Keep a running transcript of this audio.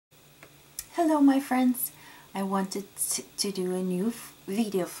Hello my friends, I wanted to do a new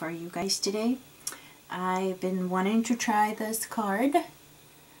video for you guys today. I've been wanting to try this card,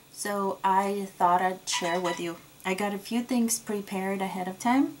 so I thought I'd share with you. I got a few things prepared ahead of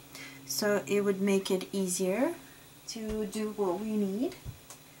time, so it would make it easier to do what we need.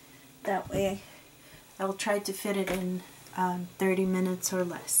 That way I'll try to fit it in 30 minutes or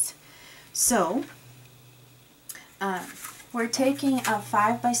less. So we're taking a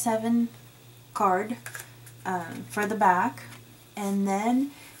 5x7 card for the back, and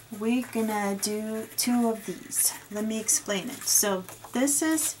then we're gonna do two of these. Let me explain it. So this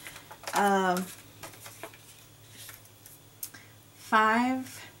is 5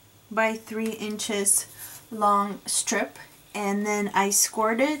 by 3 inches long strip, and then I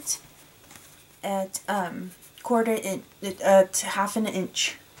scored it at half an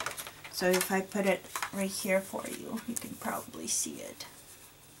inch. So if I put it right here for you, you can probably see it.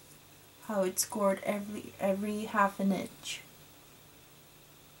 How it's scored every half an inch.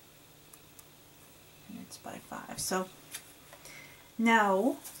 And it's by 5. So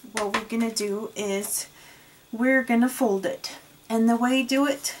now what we're gonna do is we're gonna fold it. And the way you do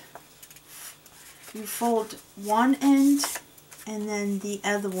it, you fold one end and then the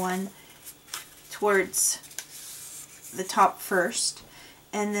other one towards the top first,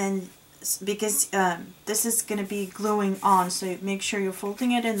 and then because this is going to be gluing on, so make sure you're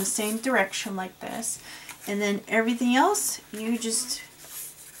folding it in the same direction like this, and then everything else you just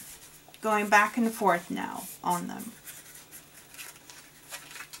going back and forth now on them.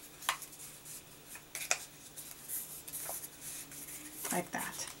 Like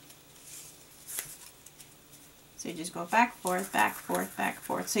that. So you just go back, forth, back, forth, back,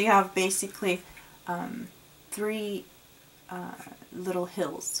 forth. So you have basically 3 little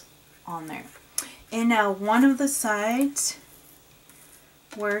hills on there. And now one of the sides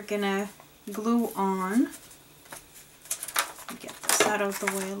we're gonna glue on. Get this out of the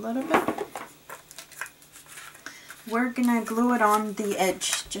way a little bit. We're gonna glue it on the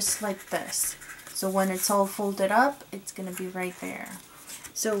edge just like this. So when it's all folded up, it's gonna be right there.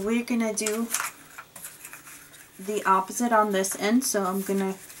 So we're gonna do the opposite on this end. So I'm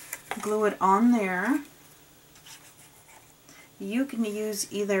gonna glue it on there. You can use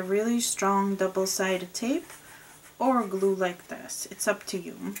either really strong double-sided tape or glue like this. It's up to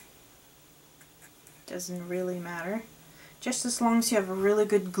you. Doesn't really matter. Just as long as you have a really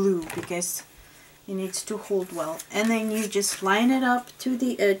good glue, because it needs to hold well. And then you just line it up to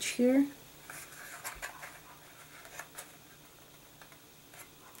the edge here.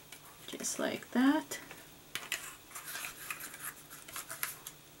 Just like that.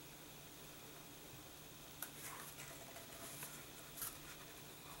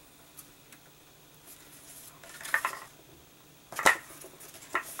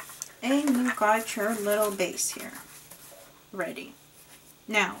 And you got your little base here ready.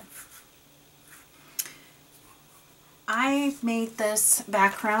 Now, I made this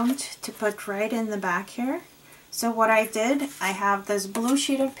background to put right in the back here. So what I did, I have this blue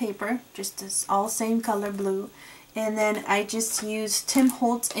sheet of paper, just this all same color blue, and then I just used Tim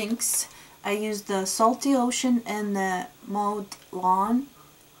Holtz inks. I used the Salty Ocean and the Mowed Lawn,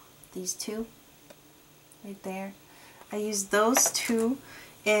 these two right there. I used those two,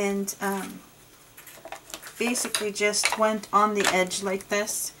 and basically just went on the edge like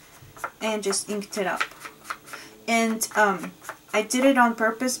this and just inked it up. And I did it on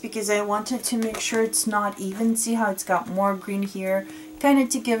purpose because I wanted to make sure it's not even. See how it's got more green here? Kind of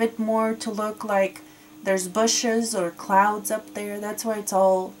to give it more to look like there's bushes or clouds up there. That's why it's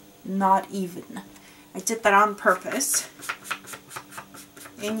all not even. I did that on purpose.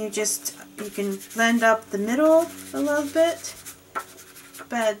 And you can blend up the middle a little bit.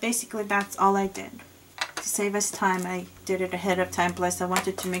 But basically that's all I did. To save us time, I did it ahead of time, plus I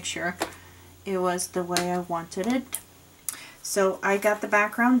wanted to make sure it was the way I wanted it. So I got the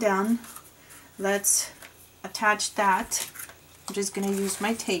background down. Let's attach that. I'm just going to use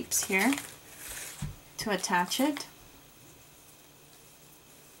my tapes here to attach it.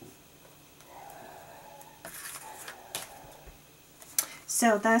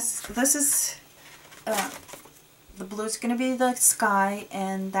 So this is the blue is going to be the sky,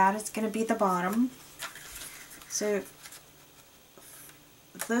 and that is going to be the bottom. So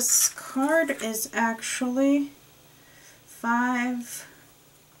this card is actually 5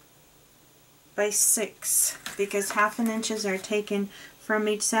 by 6 because half an inches are taken from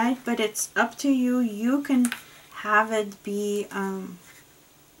each side, but it's up to you. You can have it be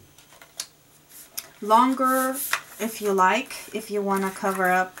longer if you like, if you want to cover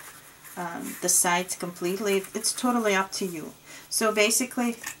up the sides completely. It's totally up to you. So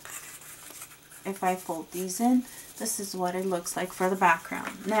basically if I fold these in, this is what it looks like for the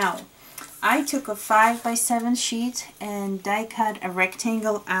background. Now, I took a 5x7 sheet and die cut a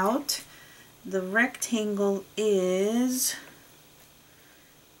rectangle out. The rectangle is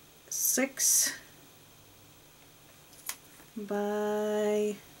 6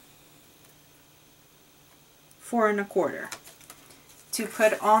 by 4 1/4 to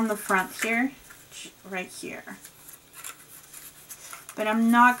put on the front here, right here. But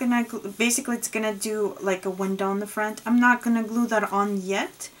I'm not gonna, basically it's gonna do like a window on the front. I'm not gonna glue that on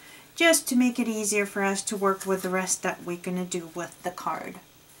yet, just to make it easier for us to work with the rest that we're gonna do with the card.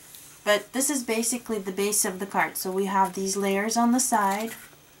 But this is basically the base of the card. So we have these layers on the side.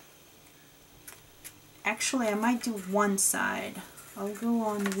 Actually, I might do one side. I'll go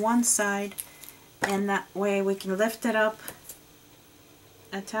on one side, and that way we can lift it up,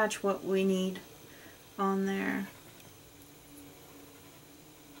 attach what we need on there.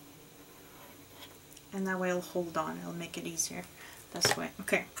 And that way it'll hold on. It'll make it easier this way.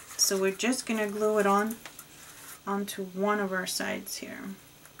 Okay, so we're just gonna glue it on onto one of our sides here.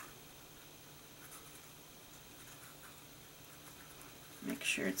 Make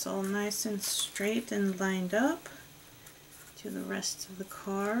sure it's all nice and straight and lined up to the rest of the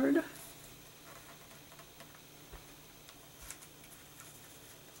card.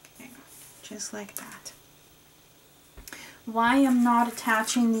 Okay, just like that. Why I'm not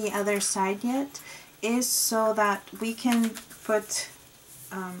attaching the other side yet is so that we can put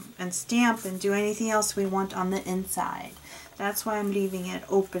and stamp and do anything else we want on the inside. That's why I'm leaving it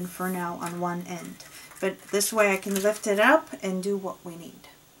open for now on one end. But this way I can lift it up and do what we need.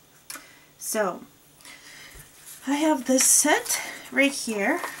 So I have this set right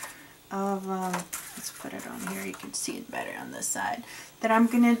here of, let's put it on here, you can see it better on this side, that I'm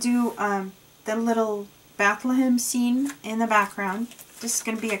going to do the little Bethlehem scene in the background. This is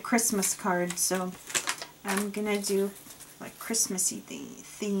going to be a Christmas card, so I'm going to do like Christmassy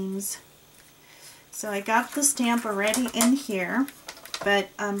themes. So I got the stamp already in here, but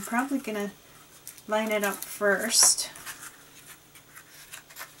I'm probably going to line it up first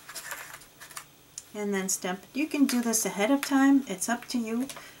and then stamp it. You can do this ahead of time, it's up to you.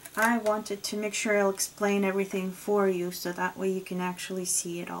 I wanted to make sure I'll explain everything for you so that way you can actually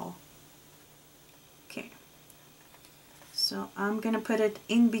see it all. Okay, so I'm gonna put it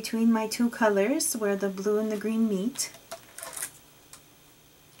in between my two colors where the blue and the green meet,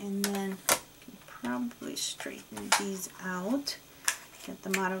 and then probably straighten these out, get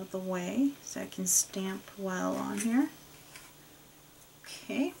them out of the way so I can stamp well on here.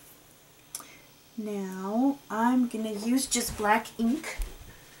 Okay, now I'm going to use just black ink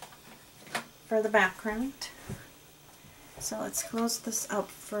for the background. So let's close this up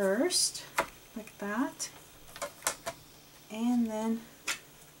first, like that, and then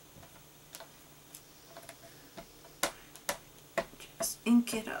just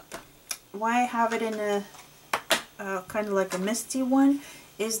ink it up. Why I have it in a kind of like a misty one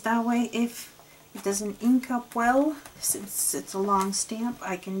is that way if it doesn't ink up well, since it's a long stamp,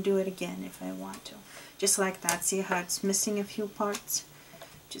 I can do it again if I want to. Just like that. See how it's missing a few parts?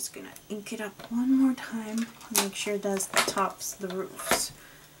 Just gonna ink it up one more time. Make sure it does the tops, the roofs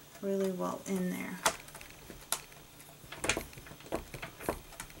really well in there.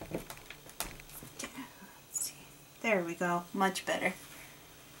 Okay, let's see. There we go. Much better.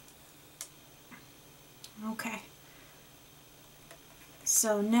 Okay.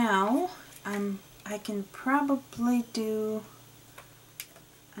 So now I can probably do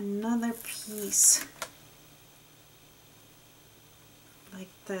another piece like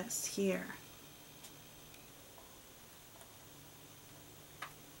this here.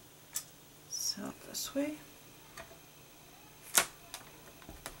 So this way,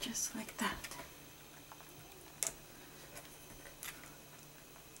 just like that.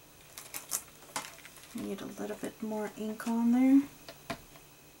 Need a little bit more ink on there.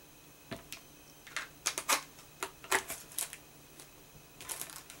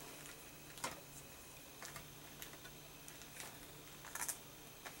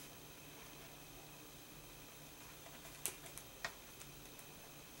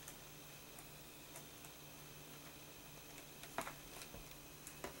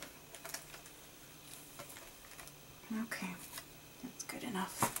 Okay, that's good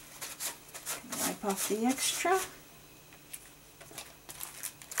enough. Wipe off the extra.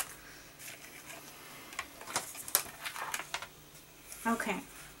 Okay,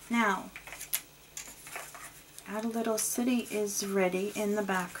 now our little city is ready in the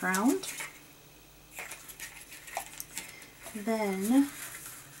background. Then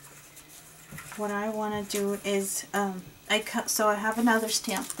what I want to do is so I have another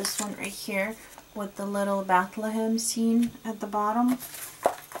stamp, this one right here, with the little Bethlehem scene at the bottom.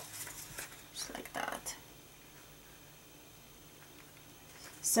 Just like that.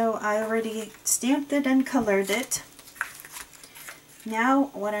 So I already stamped it and colored it. Now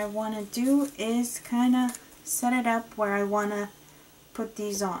what I want to do is kind of set it up where I want to put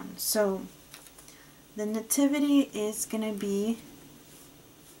these on. So the nativity is going to be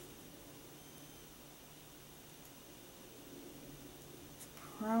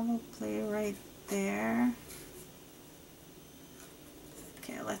probably right there.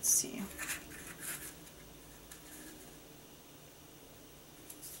 Okay, let's see.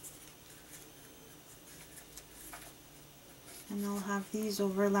 And I'll have these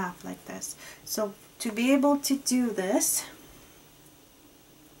overlap like this. So to be able to do this,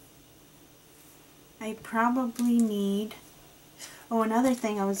 I probably need, oh, another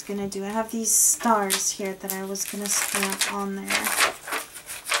thing I was going to do, I have these stars here that I was going to stamp on there.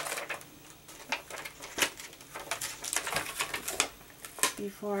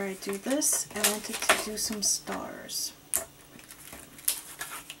 Before I do this, I wanted to do some stars.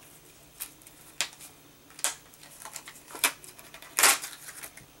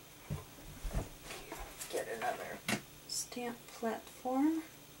 Get another stamp platform.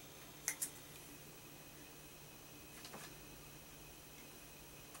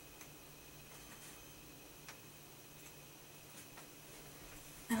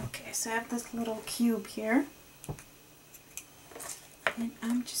 Okay, so I have this little cube here. And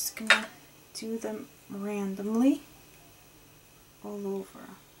I'm just gonna do them randomly all over.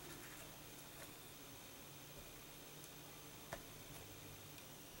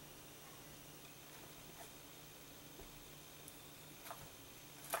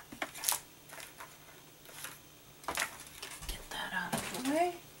 Get that out of the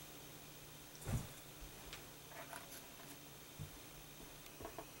way.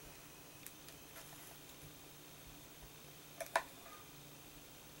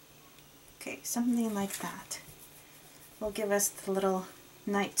 Okay, something like that will give us the little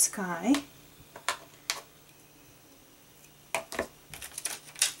night sky.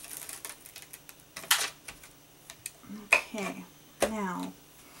 Okay, now,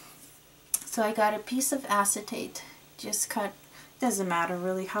 so I got a piece of acetate, just cut, doesn't matter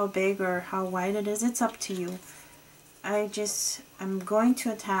really how big or how wide it is, it's up to you. I'm going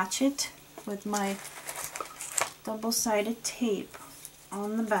to attach it with my double-sided tape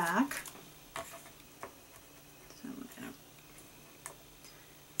on the back.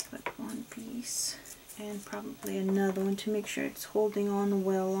 One piece and probably another one to make sure it's holding on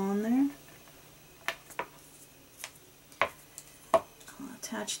well on there. I'll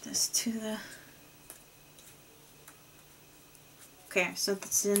attach this to the... Okay, so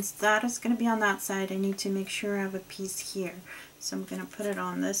since that is going to be on that side, I need to make sure I have a piece here. So I'm going to put it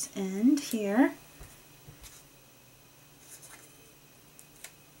on this end here.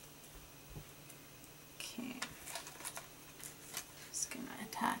 Okay. Just going to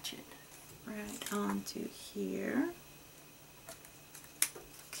attach it right onto here.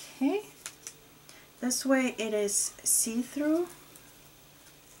 Okay, this way it is see-through,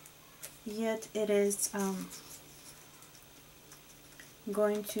 yet it is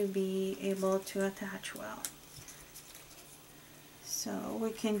going to be able to attach well. So we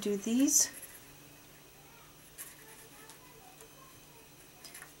can do these.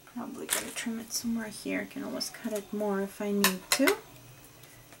 Probably going to trim it somewhere here. I can always cut it more if I need to.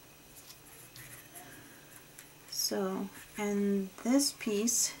 So, and this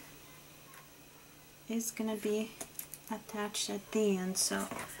piece is going to be attached at the end, so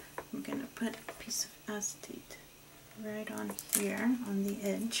I'm going to put a piece of acetate right on here on the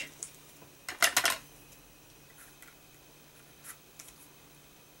edge.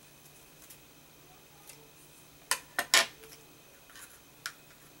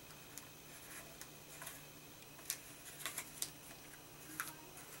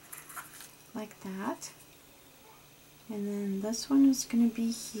 Like that. And then this one is going to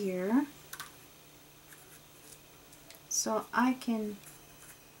be here. So I can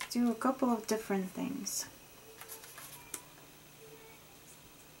do a couple of different things.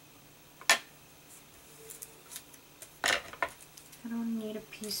 I don't need a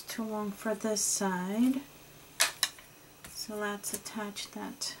piece too long for this side. So let's attach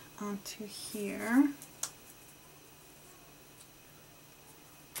that onto here.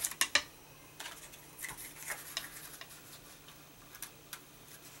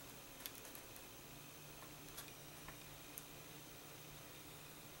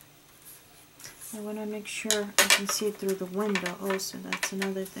 I want to make sure I can see it through the window also, that's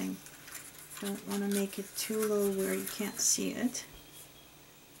another thing. Don't want to make it too low where you can't see it.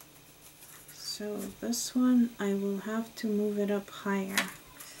 So this one, I will have to move it up higher.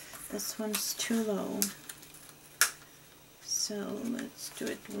 This one's too low. So let's do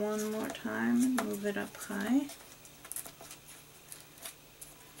it one more time and move it up high.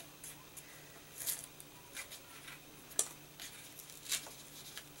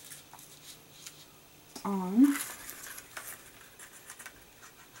 On.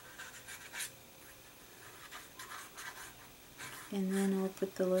 And then I'll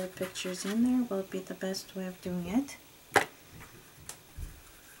put the little pictures in there. Will be the best way of doing it. Okay.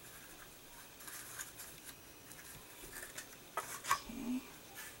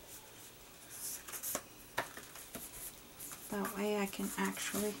 That way I can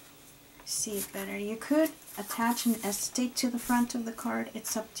actually see it better. You could attach an estate to the front of the card.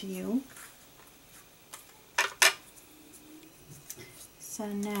 It's up to you. So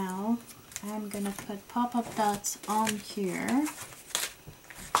now I'm going to put pop-up dots on here,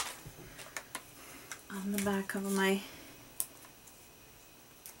 on the back of my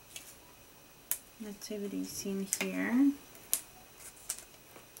nativity scene here.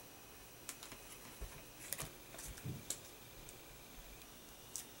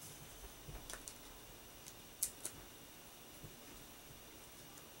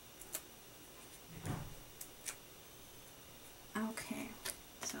 Okay.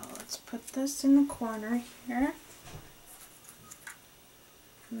 So let's put this in the corner here,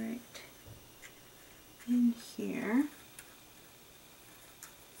 right in here,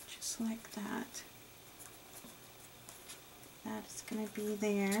 just like that. That's going to be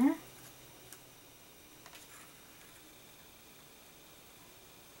there.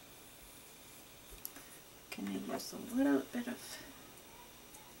 Going to use a little bit of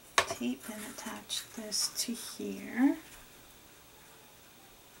tape and attach this to here.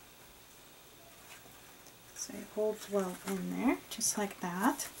 So it holds well in there, just like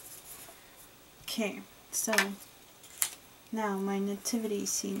that. Okay, so now my nativity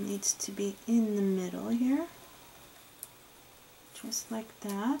scene needs to be in the middle here, just like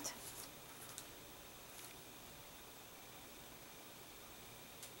that.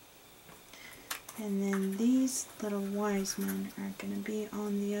 And then these little wise men are going to be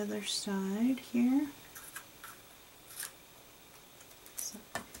on the other side here. So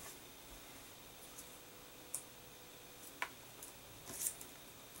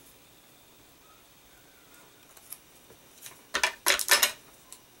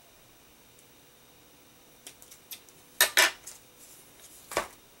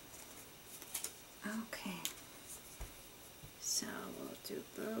okay, so we'll do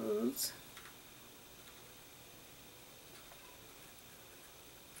those.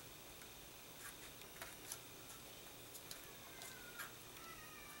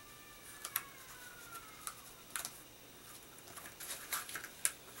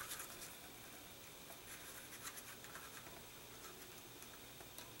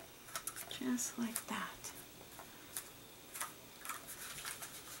 Just like that.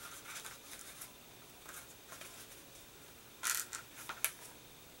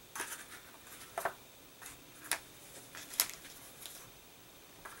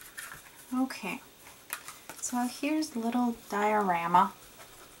 Okay, so here's a little diorama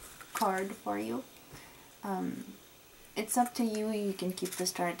card for you. It's up to you. You can keep the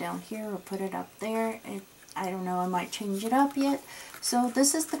star down here or put it up there. I don't know, I might change it up yet. So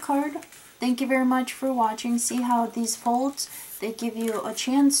this is the card. Thank you very much for watching. See how these folds, they give you a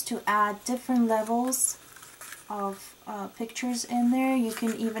chance to add different levels of pictures in there. You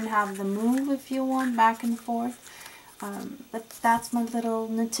can even have them move if you want, back and forth. But that's my little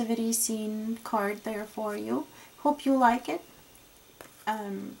nativity scene card there for you. Hope you like it.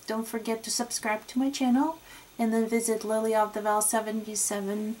 Don't forget to subscribe to my channel, and then visit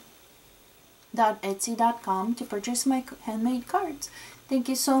lilyofthevel77.etsy.com to purchase my handmade cards. Thank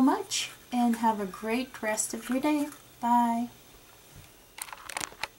you so much, and have a great rest of your day. Bye.